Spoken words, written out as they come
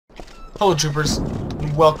Hello troopers,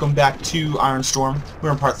 and welcome back to Iron Storm.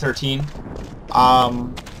 We're in part 13.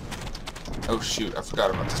 Oh shoot, I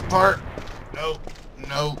forgot about this part. No.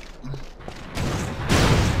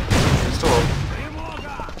 Still open.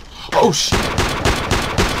 Oh shit!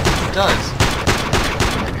 It does.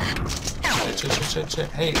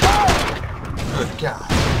 Shit. Hey. Good God.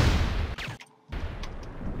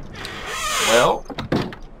 Well,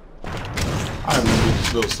 I remember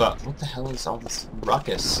this little stuff. What the hell is all this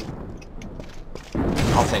ruckus?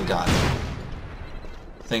 Oh, thank God.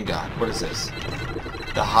 Thank God. What is this?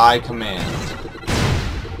 The High Command.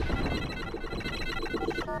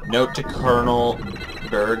 Note to Colonel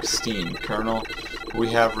Bergstein. Colonel, we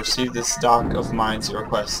have received the stock of mines you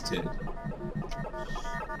requested.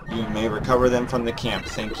 You may recover them from the camp.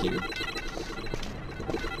 Thank you.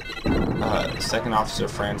 Second Officer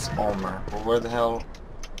Franz Ulmer. Well, where the hell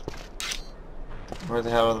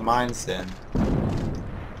are the mines then?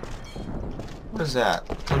 What is that?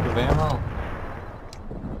 A clip of ammo?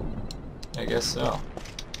 I guess so.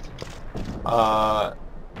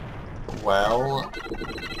 Well,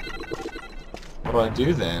 what do I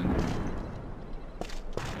do then?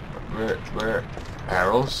 Where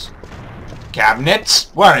barrels?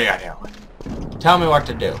 Cabinets? What are you doing? Tell me what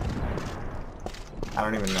to do. I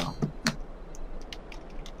don't even know.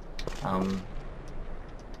 Where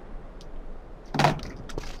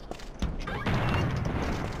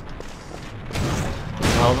the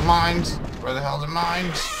hell are the mines? Where the hell are the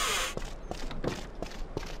mines?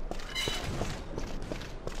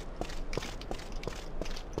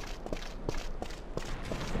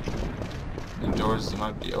 The doors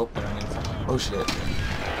might be open. Oh shit.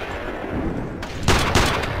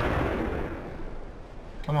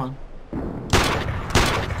 Come on.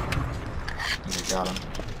 Okay, got him.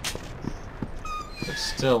 But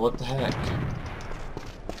still, what the heck?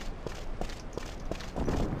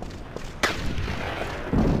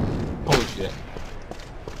 Holy shit.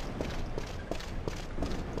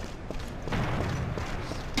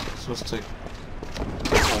 Supposed to...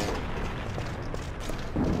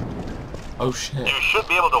 Oh shit. You should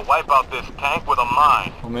be able to wipe out this tank with a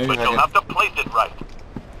mine. Well, maybe but you'll have to place it right.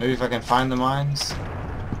 Maybe if I can find the mines.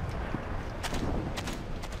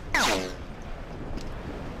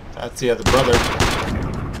 That's the other brother.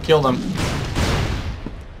 Killed him.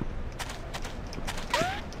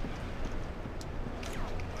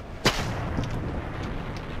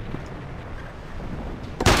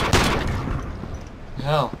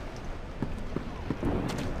 Hell.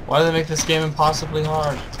 Why do they make this game impossibly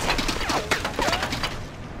hard?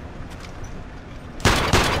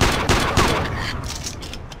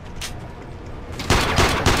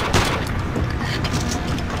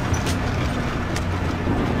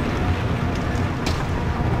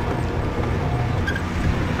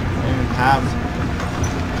 Have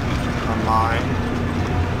a mine.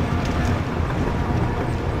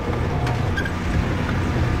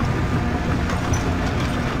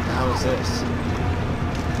 How is this?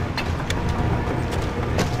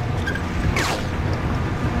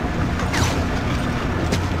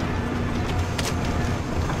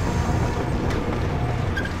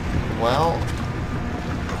 Well,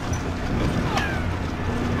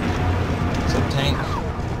 what's up, tank?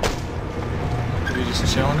 Are you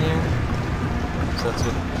just chilling here?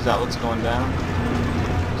 Is that what's going down?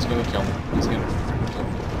 He's gonna kill me. He's gonna freaking kill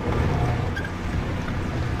me.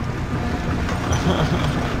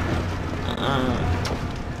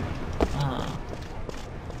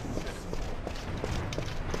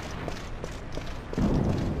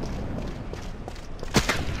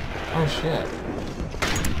 Oh shit.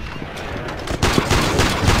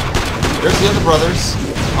 There's the other brothers.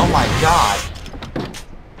 Oh my God.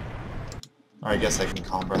 Or I guess I can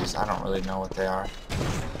call them brothers. I don't really know what they are.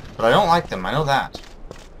 But I don't like them. I know that.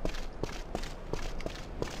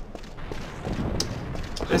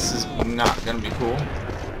 This is not gonna be cool.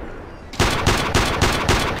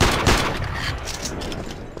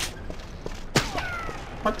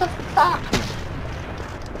 What the fuck?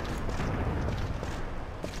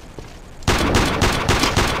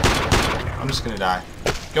 I'm just gonna die.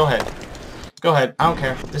 Go ahead. Go ahead. I don't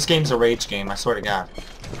care. This game's a rage game. I swear to God.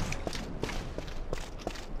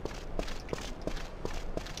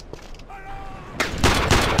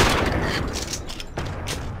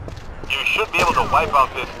 Be able to wipe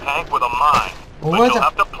out this tank with a mine. Well, but you'll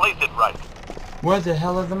have to place it right. Where the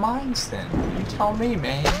hell are the mines then? You tell me,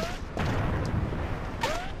 man.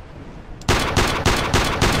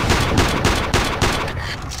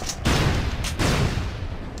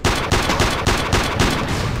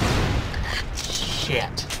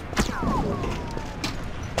 Shit.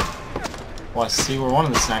 Well, I see where one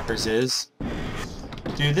of the snipers is.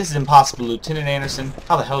 Dude, this is impossible, Lieutenant Anderson.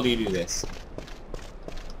 How the hell do you do this?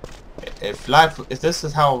 If this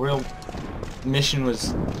is how a real mission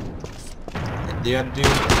was, you had to do,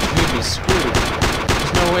 you'd be screwed.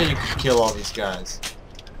 There's no way you could kill all these guys,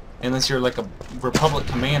 unless you're like a Republic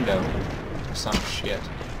Commando or some shit.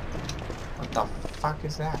 What the fuck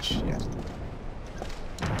is that shit?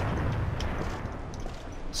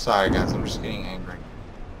 Sorry guys, I'm just getting angry.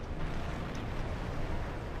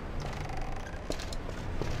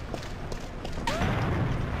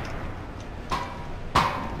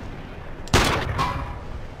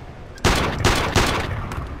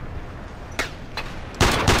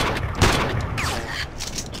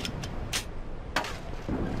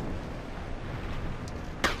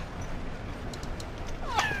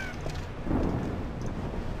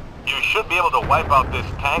 You should be able to wipe out this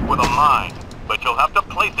tank with a mine, but you'll have to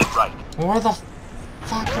place it right. Where the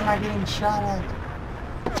fuck am I getting shot at?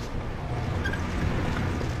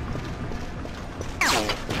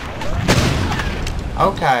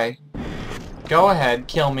 Okay. Go ahead,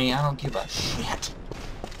 kill me. I don't give a shit.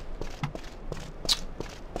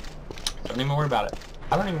 Don't even worry about it.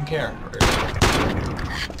 I don't even care.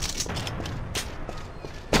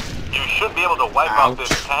 You should be able to wipe out this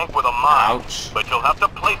tank with a mine, Ouch. but you'll have to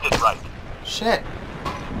place it right. Shit.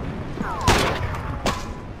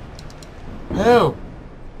 Who?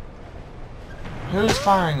 Who's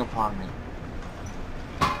firing upon me?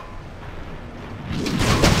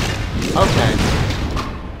 Okay.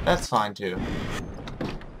 That's fine too.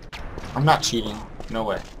 I'm not cheating. No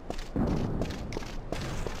way.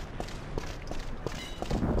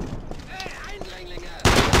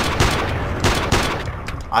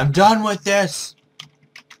 I'm done with this!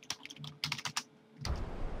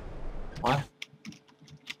 What?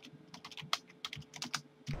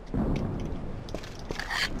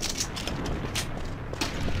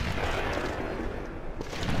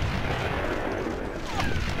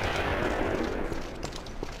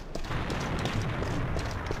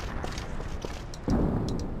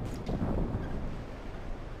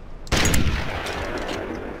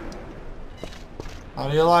 How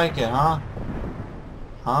do you like it, huh?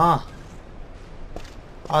 Huh?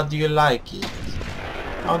 How do you like it?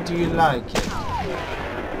 How do you like it?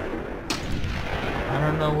 I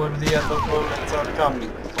don't know where the other bullets are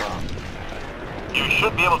coming from. You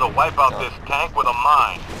should be able to wipe out this tank with a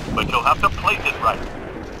mine, but you'll have to place it right.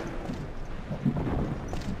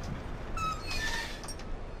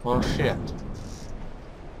 Well, shit.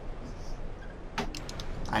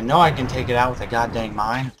 I know I can take it out with a goddamn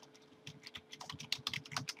mine.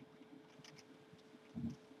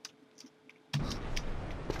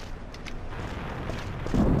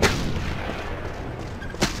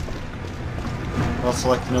 I'd also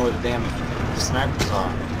like to know where the damn snipers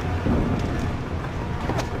are.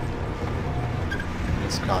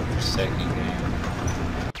 This godforsaken game.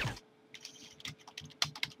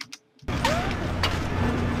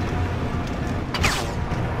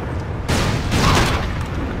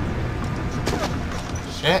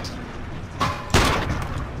 Shit.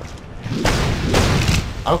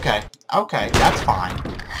 Okay. Okay, that's fine.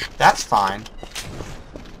 That's fine.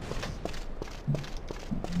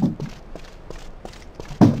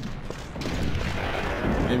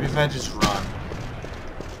 Maybe if I just run.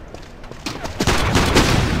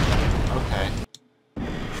 Okay.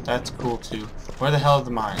 That's cool too. Where the hell are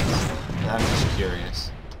the mines? I'm just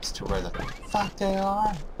curious as to where the fuck they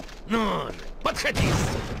are. None. Подходи,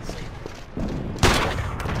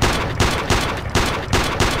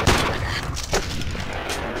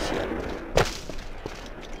 Oh shit.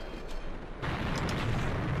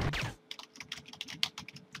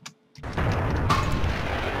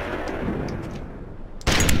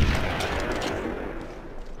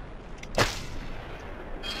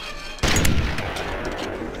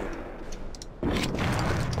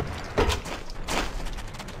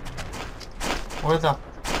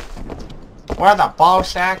 Where the ball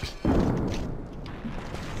sack?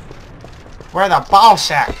 Where the ball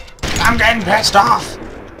sack? I'm getting pissed off!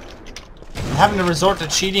 I'm having to resort to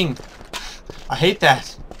cheating. I hate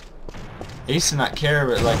that. I used to not care,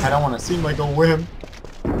 but like I don't want to seem like a wimp.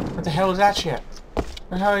 What the hell is that shit? What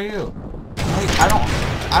the hell are you? I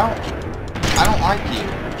don't like you.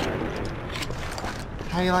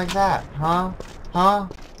 How you like that? Huh? Huh?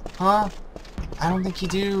 Huh? I don't think you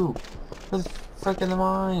do. Where the frick are the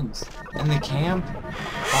mines? In the camp? The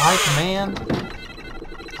high command?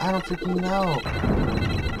 I don't freaking know.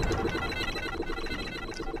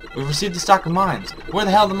 We've received the stock of mines. Where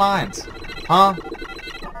the hell are the mines? Huh?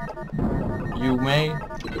 You may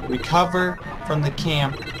recover from the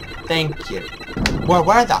camp. Thank you.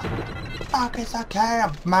 Where the fuck is the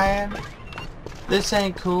camp, man? This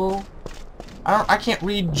ain't cool. I can't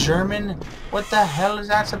read German. What the hell is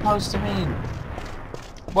that supposed to mean?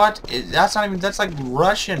 What is that's not even that's like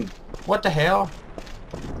Russian. What the hell?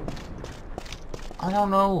 I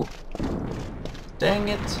don't know. Dang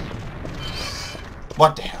it.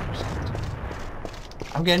 What the hell is that?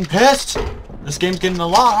 I'm getting pissed. This game's getting a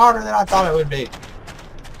lot harder than I thought it would be.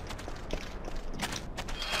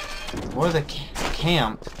 Where the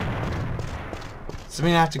camp? Does it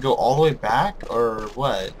mean I have to go all the way back or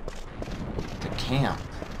what? The camp.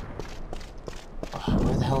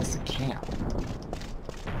 Where the hell is the camp?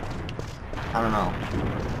 I don't know.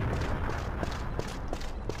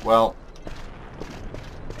 Well,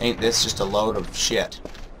 ain't this just a load of shit?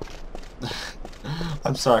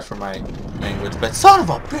 I'm sorry for my language, but son of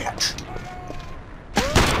a bitch!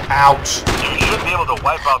 Ouch! You should be able to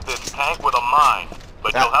wipe out this tank with a mine,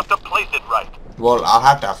 but you'll have to place it right. Well, I'll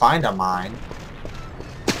have to find a mine.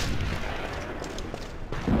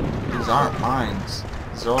 These aren't mines.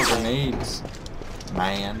 These are all grenades,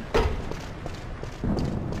 man.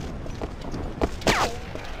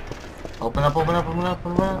 Open up, open up, open up,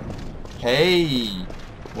 open up. Hey,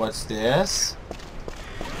 what's this?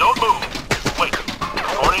 Don't move. Wait.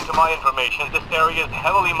 According to my information, this area is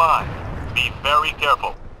heavily mined. Be very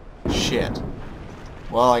careful. Shit.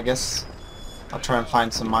 Well, I guess I'll try and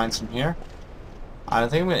find some mines from here. I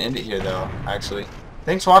think I'm going to end it here, though, actually.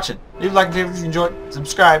 Thanks for watching. Leave a like and favorite if you enjoyed.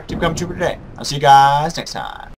 Subscribe to become a trooper today. I'll see you guys next time.